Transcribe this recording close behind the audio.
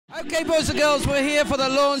Okay, boys and girls, we're here for the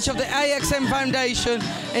launch of the AXM Foundation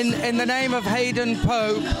in the name of Hayden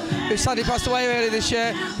Pope, who sadly passed away earlier this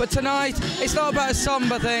year. But tonight, it's not about a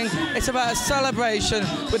somber thing, it's about a celebration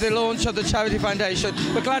with the launch of the charity foundation.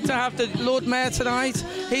 We're glad to have the Lord Mayor tonight.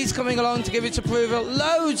 He's coming along to give its approval.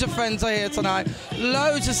 Loads of friends are here tonight,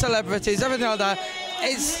 loads of celebrities, everything like that.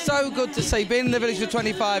 It's so good to see, being in the village for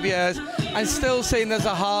 25 years and still seeing there's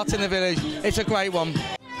a heart in the village. It's a great one.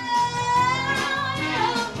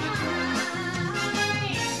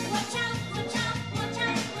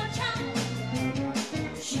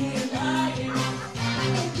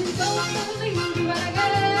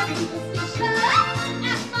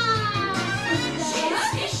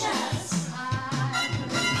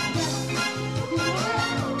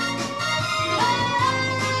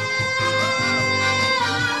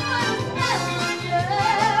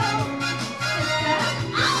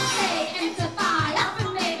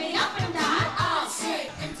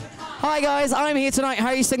 Hi guys, I'm here tonight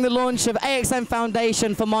hosting the launch of AXM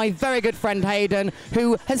Foundation for my very good friend Hayden,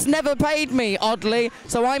 who has never paid me, oddly,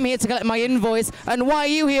 so I'm here to collect my invoice. And why are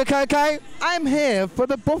you here, Coco? I'm here for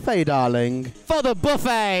the buffet, darling. For the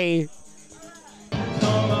buffet!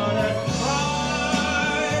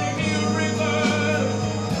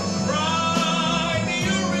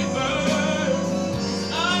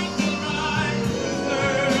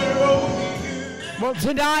 Well,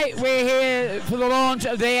 tonight we're here for the launch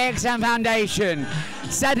of the AXM Foundation,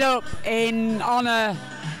 set up in honour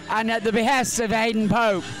and at the behest of Hayden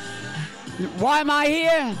Pope. Why am I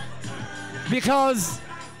here? Because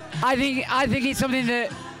I think it's something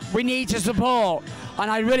that we need to support,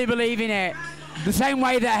 and I really believe in it. The same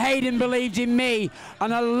way that Hayden believed in me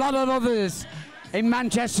and a lot of others in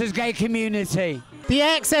Manchester's gay community. The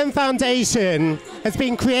AXM Foundation has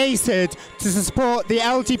been created to support the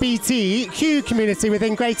LGBTQ community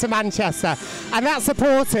within Greater Manchester, and that's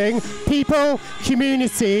supporting people,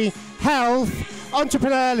 community, health,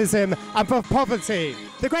 entrepreneurialism and poverty.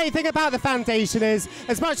 The great thing about the foundation is,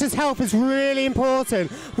 as much as health is really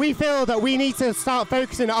important, we feel that we need to start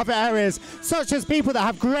focusing on other areas, such as people that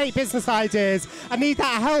have great business ideas and need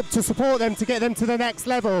that help to support them to get them to the next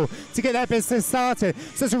level, to get their business started.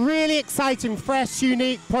 So it's a really exciting, fresh,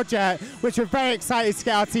 unique project which we're very excited to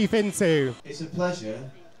get our teeth into. It's a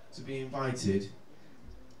pleasure to be invited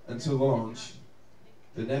and to launch,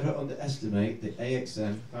 but never underestimate the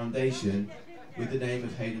AXM Foundation with the name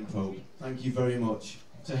of Hayden Pope. Thank you very much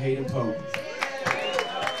to Hayden Pope.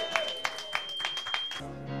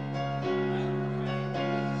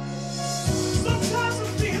 Sometimes I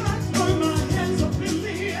feel like throwing my hands up in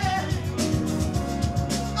the air.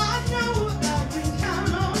 I know I can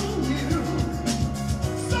count on you.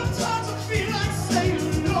 Sometimes I feel like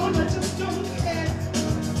saying no, I just don't care.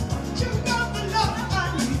 You got the love I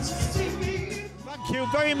need to see me. Thank you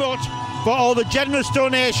very much for all the generous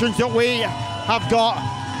donations that we have got.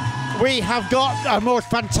 We have got a most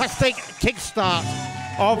fantastic kickstart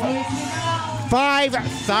of £5,000.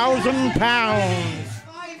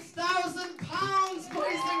 £5,000,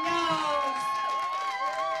 boys and girls.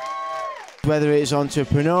 Whether it's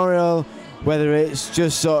entrepreneurial, whether it's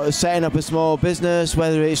just sort of setting up a small business,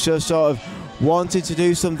 whether it's just sort of wanting to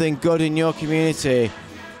do something good in your community,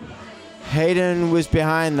 Hayden was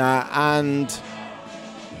behind that and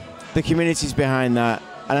the community's behind that.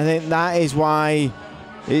 And I think that is why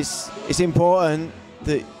it's important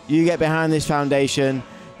that you get behind this foundation,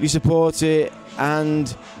 you support it,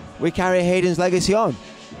 and we carry Hayden's legacy on.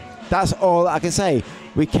 That's all I can say.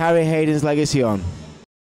 We carry Hayden's legacy on.